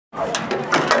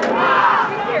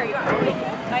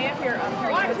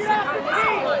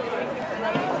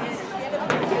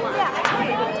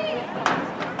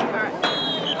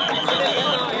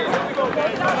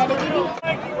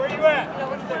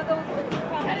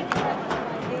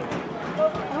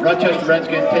Rochester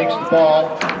Redskins takes the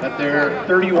ball at their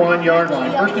 31-yard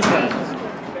line. First and 10.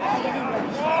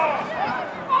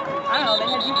 I don't know, they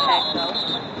had you tagged though.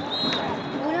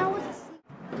 When I was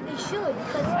they should,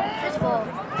 because first of all,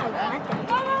 I want them.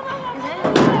 And then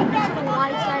this is the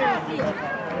wide side of the field.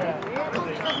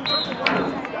 Coach doesn't go to one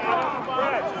side.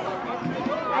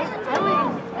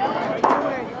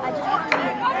 I just want to be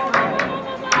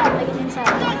like an inside.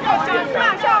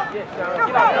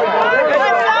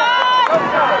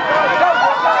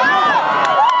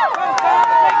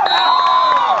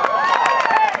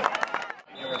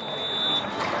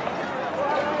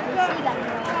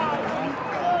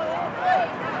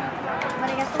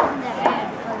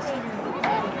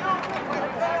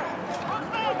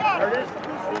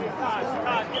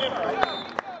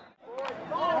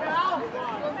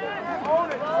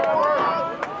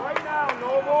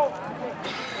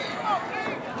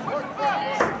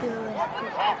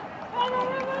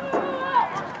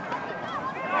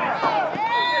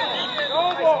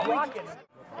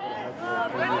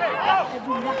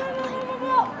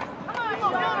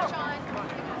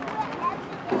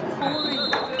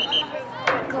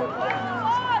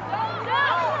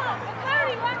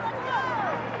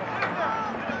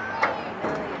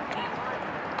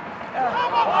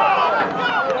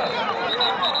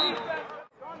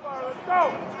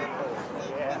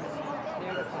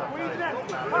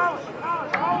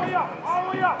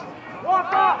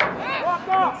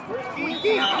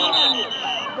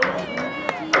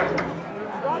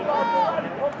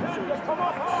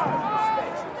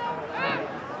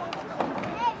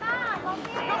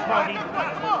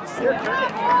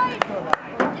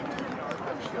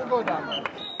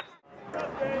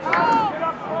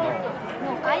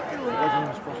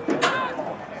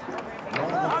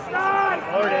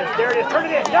 There it is, turn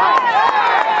it in.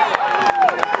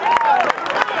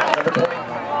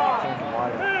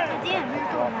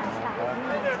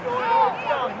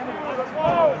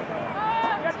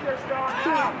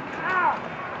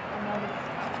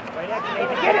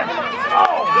 Get him!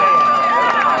 Oh, man!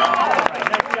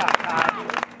 Nice job, Todd.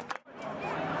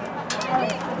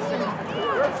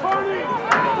 You're turning!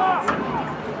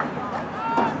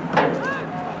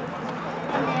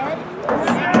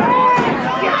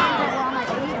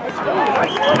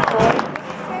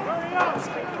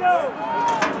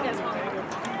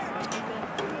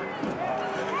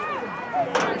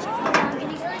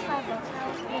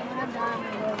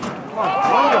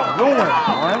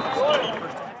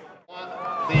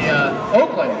 The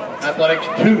Oakland Athletics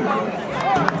 2.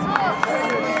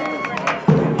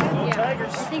 I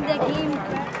think that game.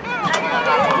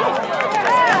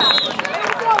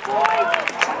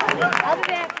 I'll be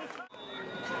back.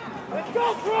 Let's go,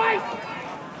 Troy!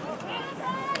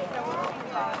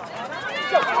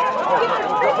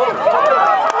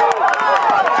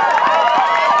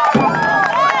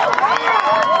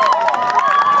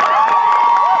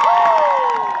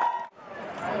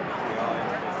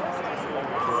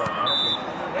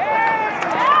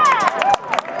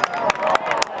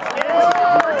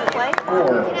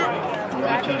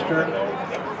 Rochester,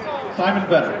 Simon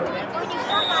Vetter.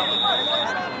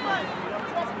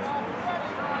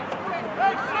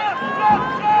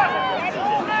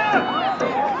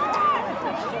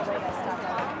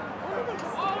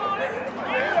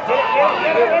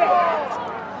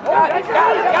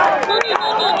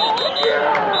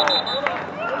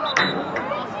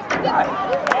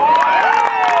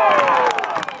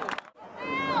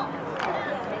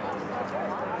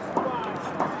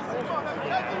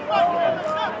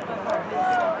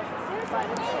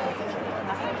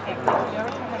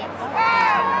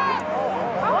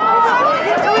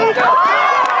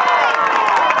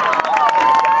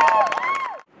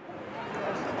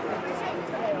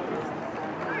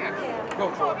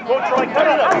 Go, Troy, cut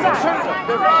it up. That's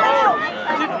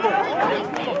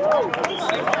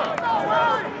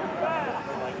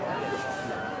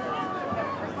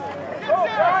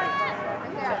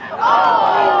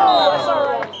all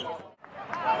right.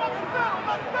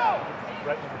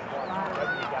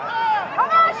 Come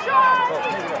on, Sean!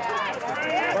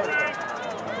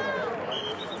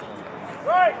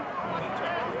 Right!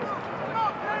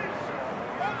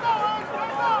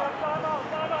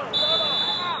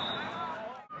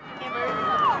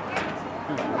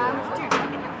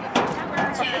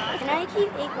 Can I keep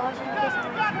 8 balls in case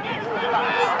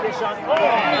I'm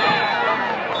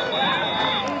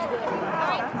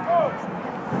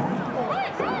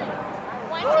Oh!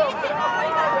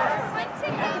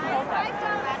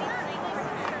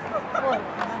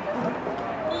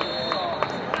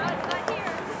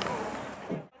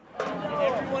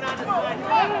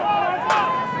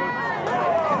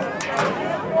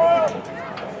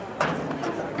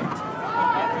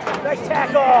 Nice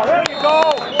tackle. There you go.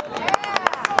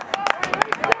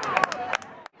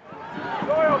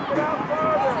 Doyle, get out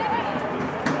further.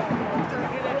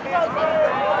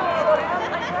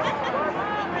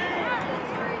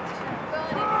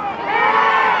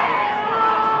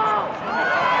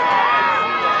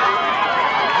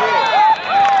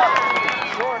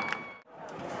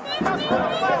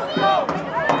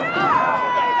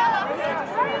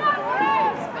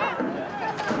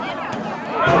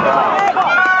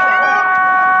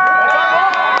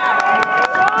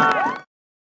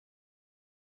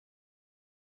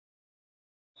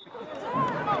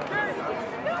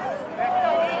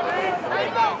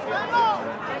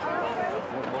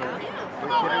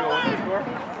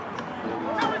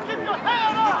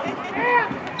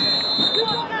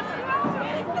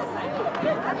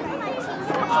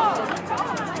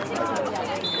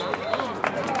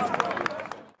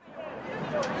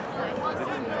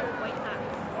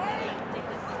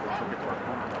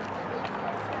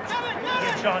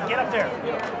 Sean, get up there.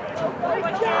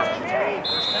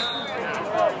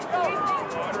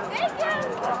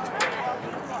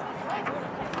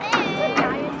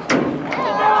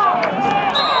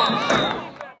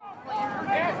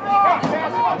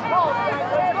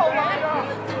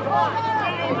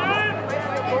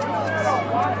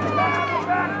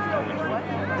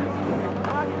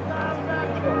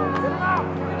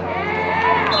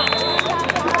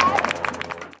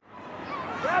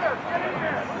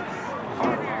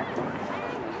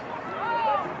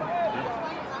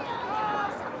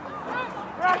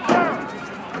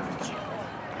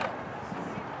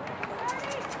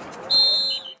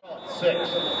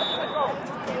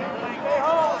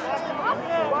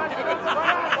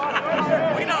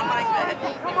 We don't like that.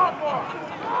 Come on, boy.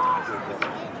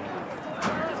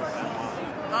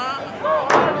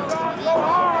 Go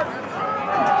hard.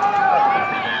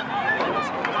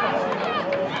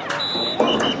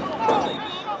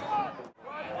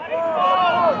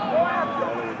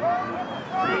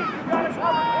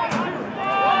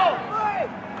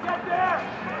 Get there.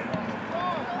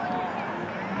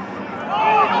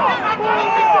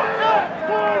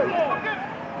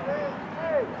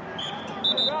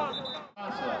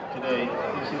 Today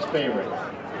is his favorite.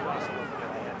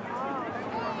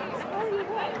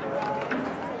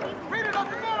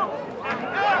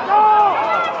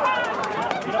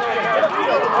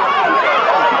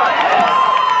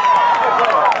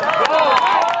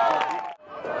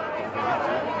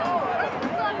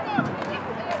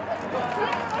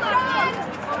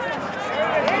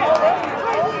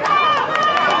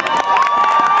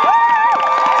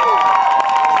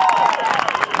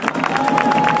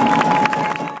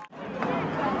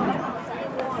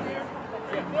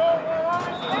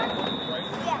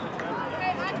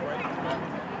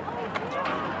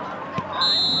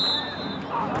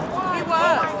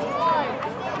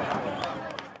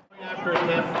 After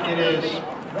him, it is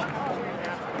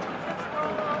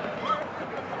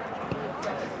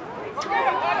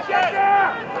Get there.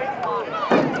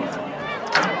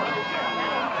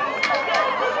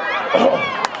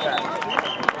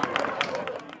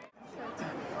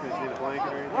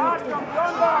 Watch him,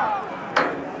 Dunbar.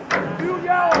 You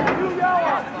yellow, you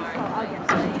yellow.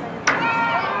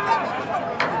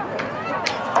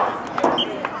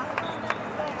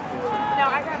 No,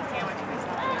 I grabbed a sandwich.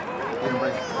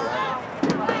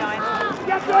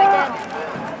 Get there.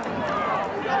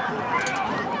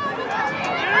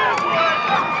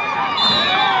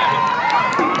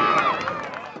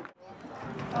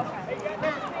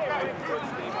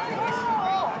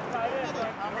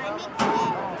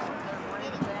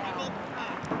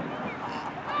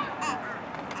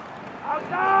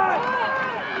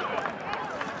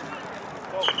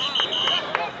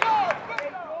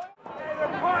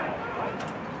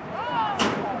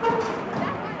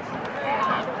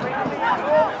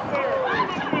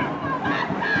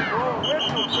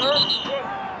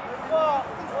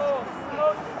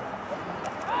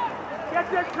 Get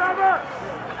there, Trevor!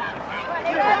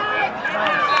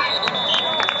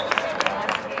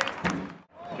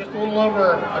 just a little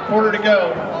over a quarter to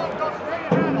go.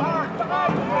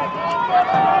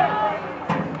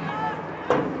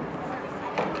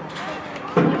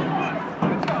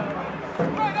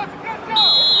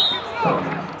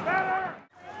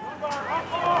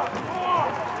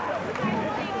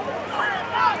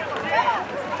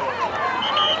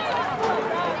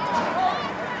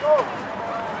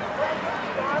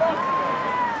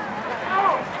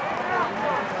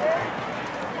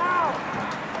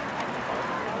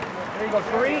 you go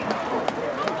 3.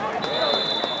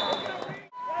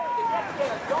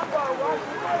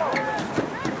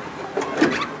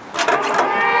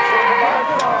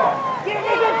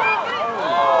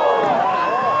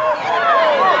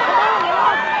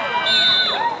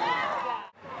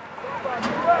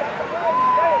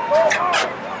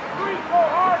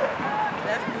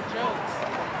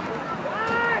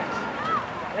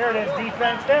 There it is,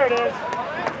 defense. There it is.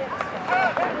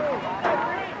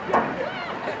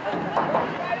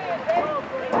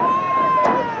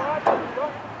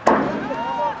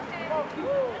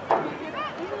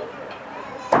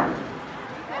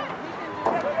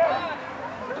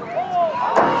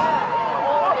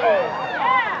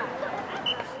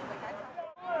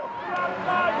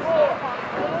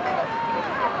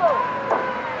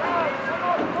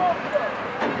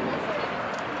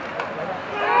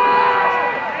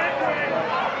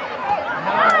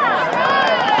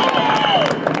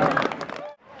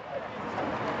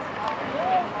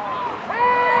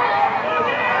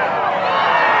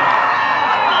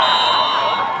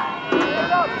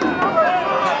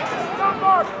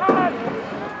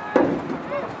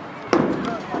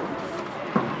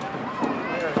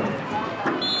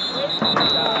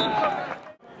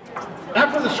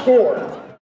 After the score.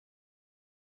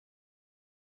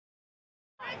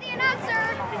 The announcer.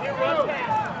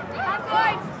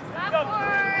 Popcorn.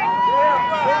 Popcorn.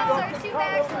 Announcer, 2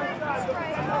 bags of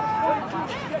Sprite.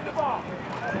 Get the ball.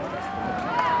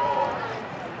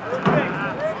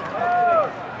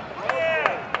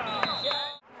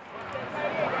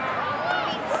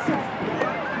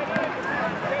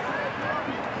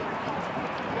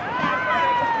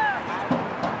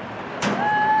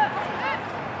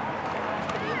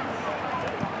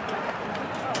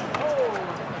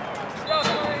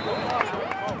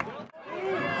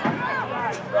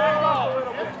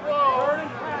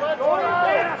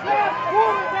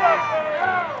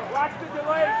 Watch the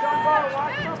delay, John Ball.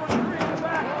 Watch number 3 in the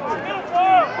back. Middle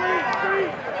ball. 3.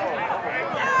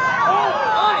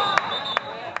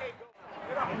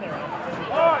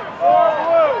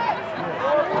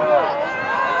 Four blue.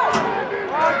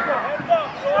 Watch them.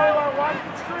 Watch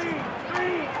the screen. 3.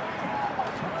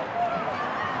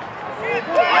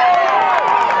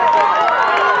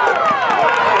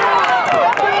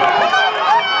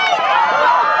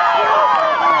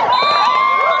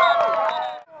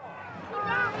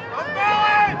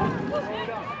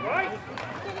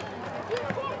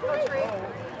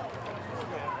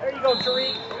 There you go,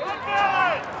 Tariq.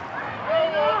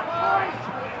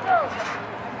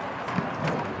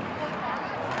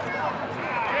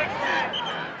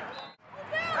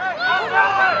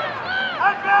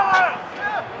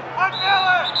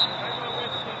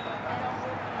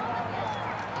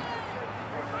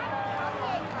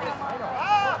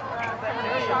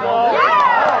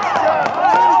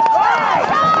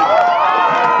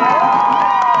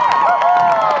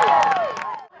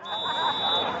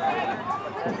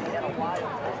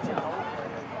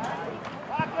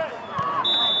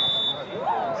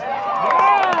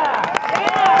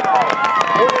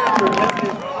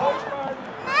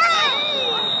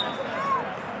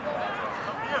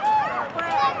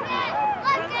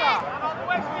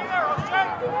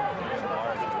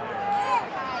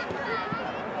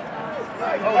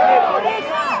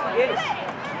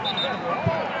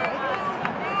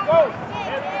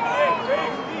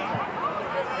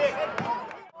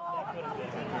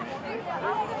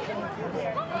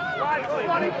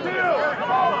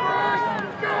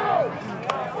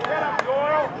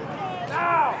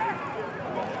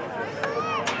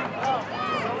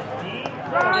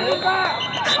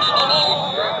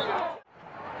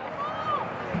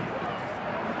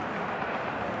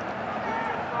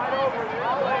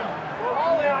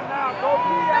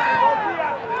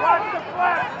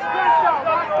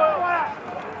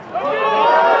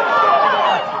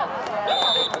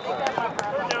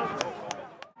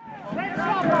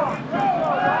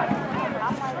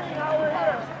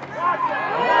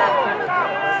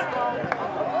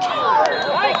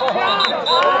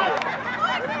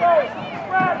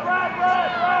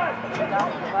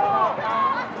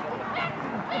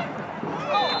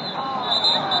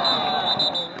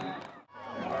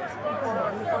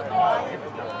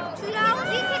 $2,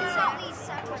 you can sell these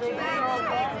sandwiches.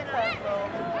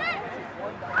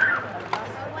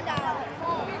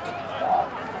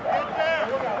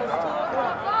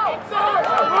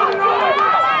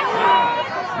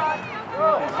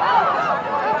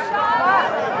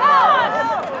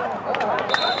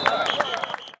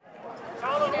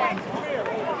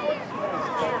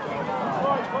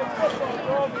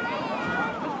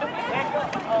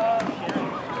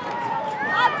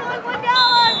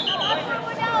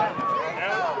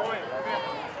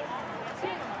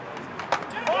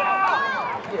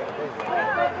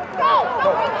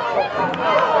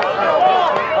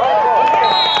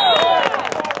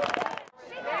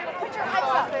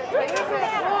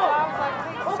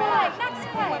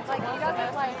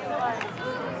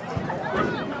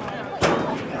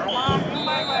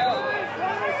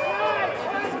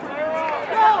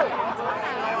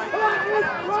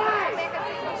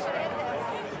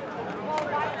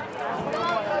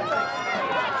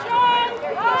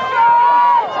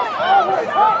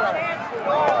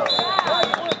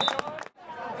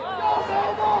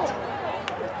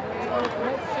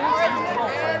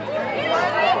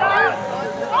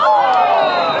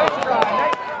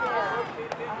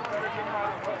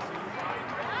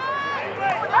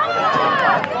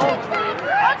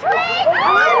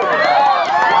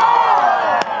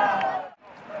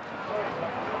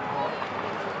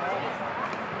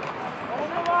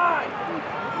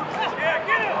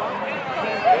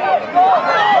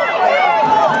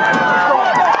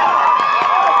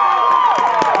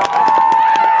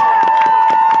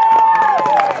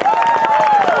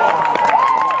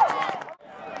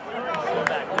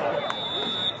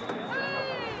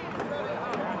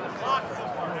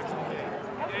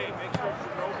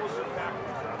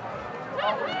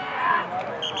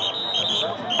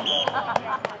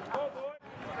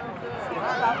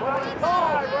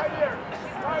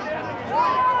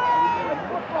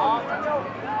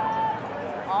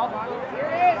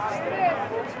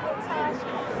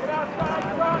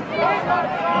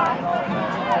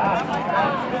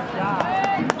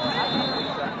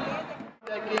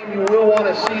 That game, you will want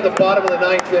to see the bottom of the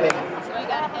ninth inning.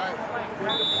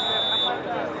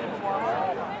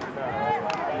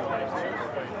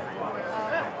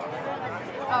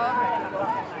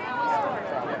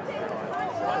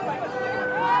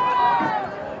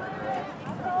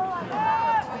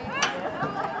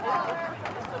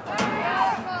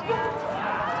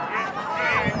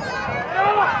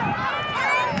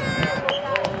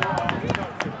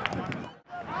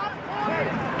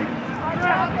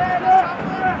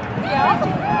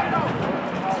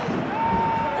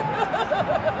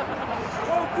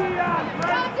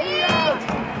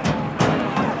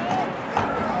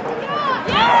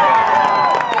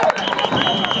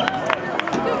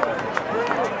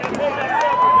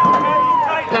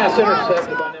 Pass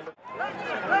intercepted by number.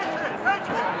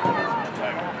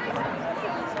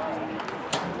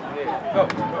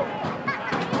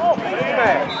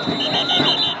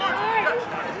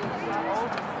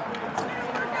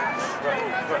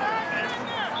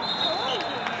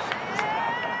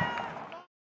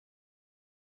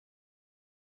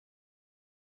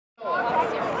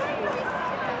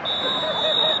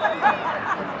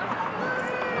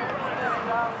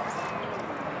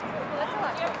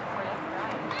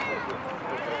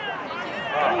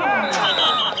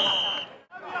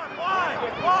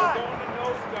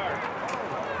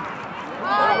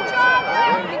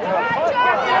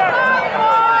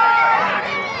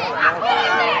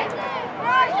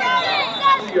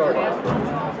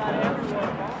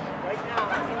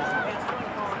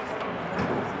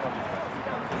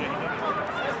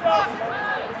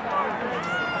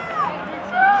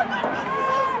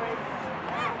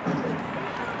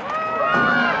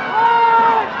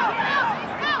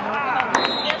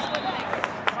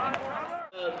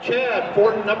 Chad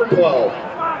Fortin, number 12.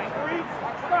 Come on, Reed.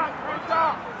 Come on, Reed,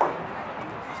 up.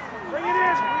 Bring it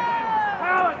in.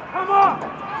 Alan, come on.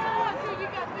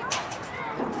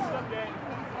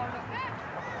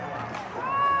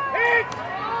 Hit.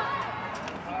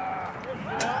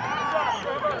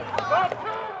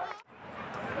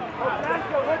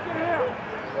 Go, look at him.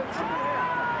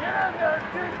 Get in there,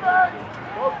 defense.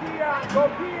 Go, Keon. Go,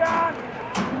 Keon.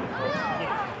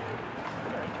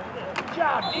 Good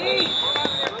job, D.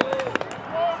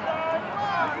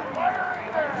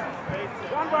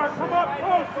 Dunbar, come up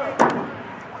closer.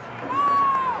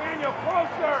 Daniel,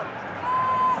 closer.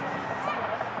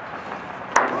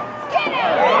 Get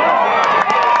it!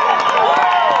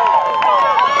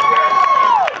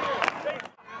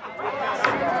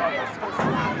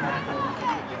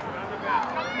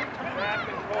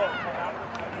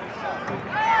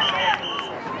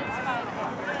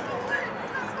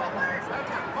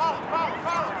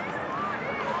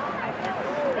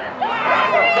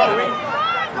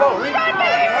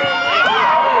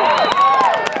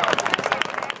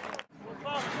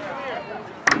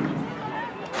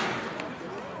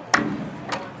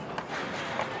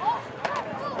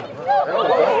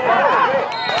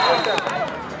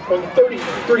 From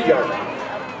 33 yards.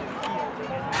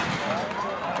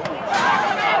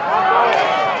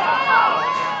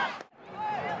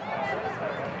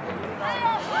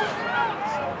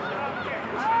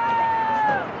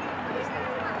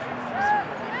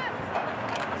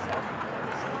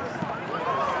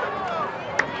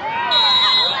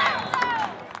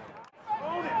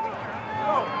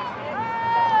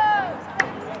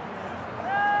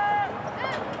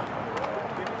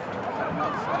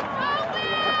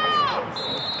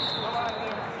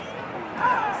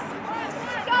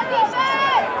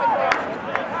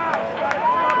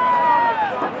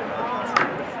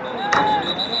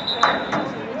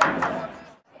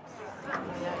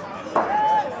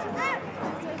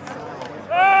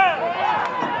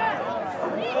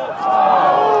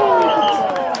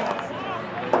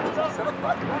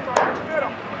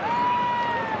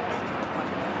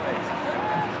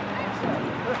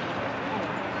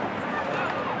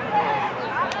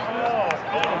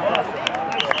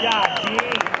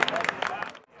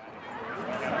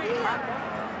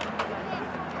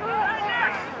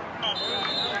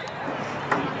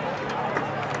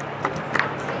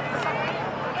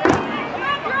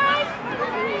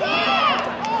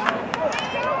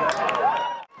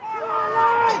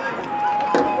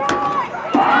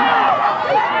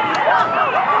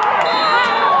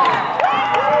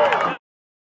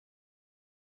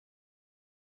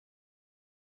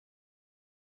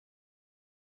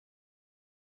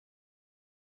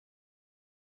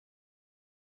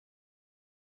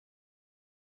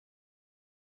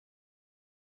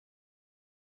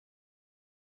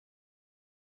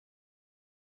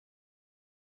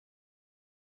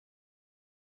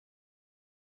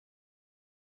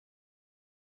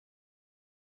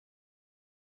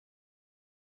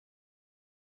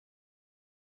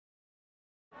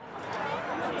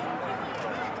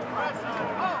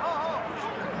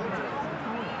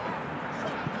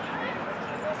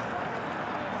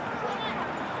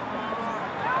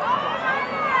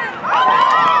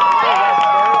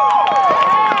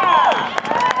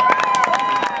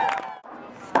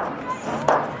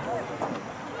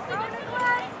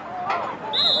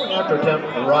 After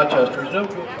attempt in Rochester is no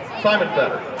good. Simon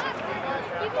Fetter.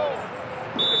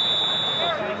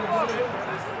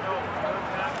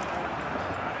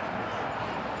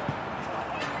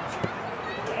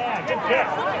 Yeah, good kick.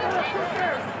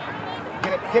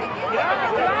 Get it.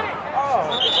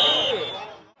 Oh.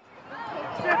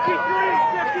 53.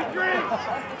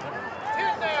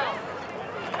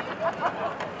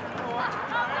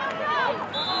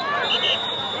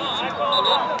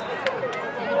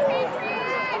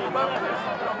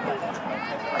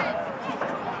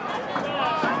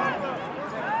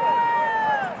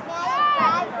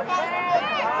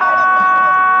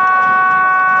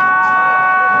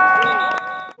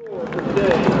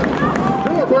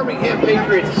 Birmingham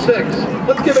Patriots 6.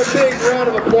 Let's give a big round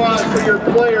of applause for your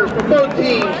players from both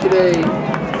teams today.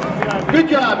 Good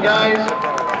job, guys.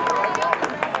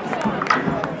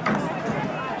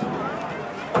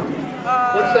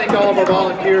 Let's thank all of our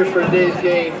volunteers for today's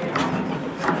game.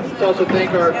 Let's also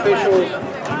thank our officials,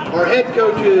 our head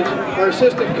coaches, our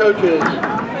assistant coaches,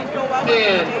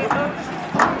 and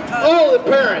all the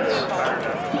parents.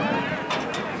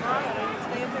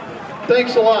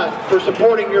 Thanks a lot for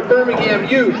supporting your Birmingham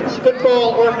Youth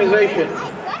Football Organization.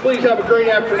 Please have a great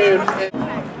afternoon.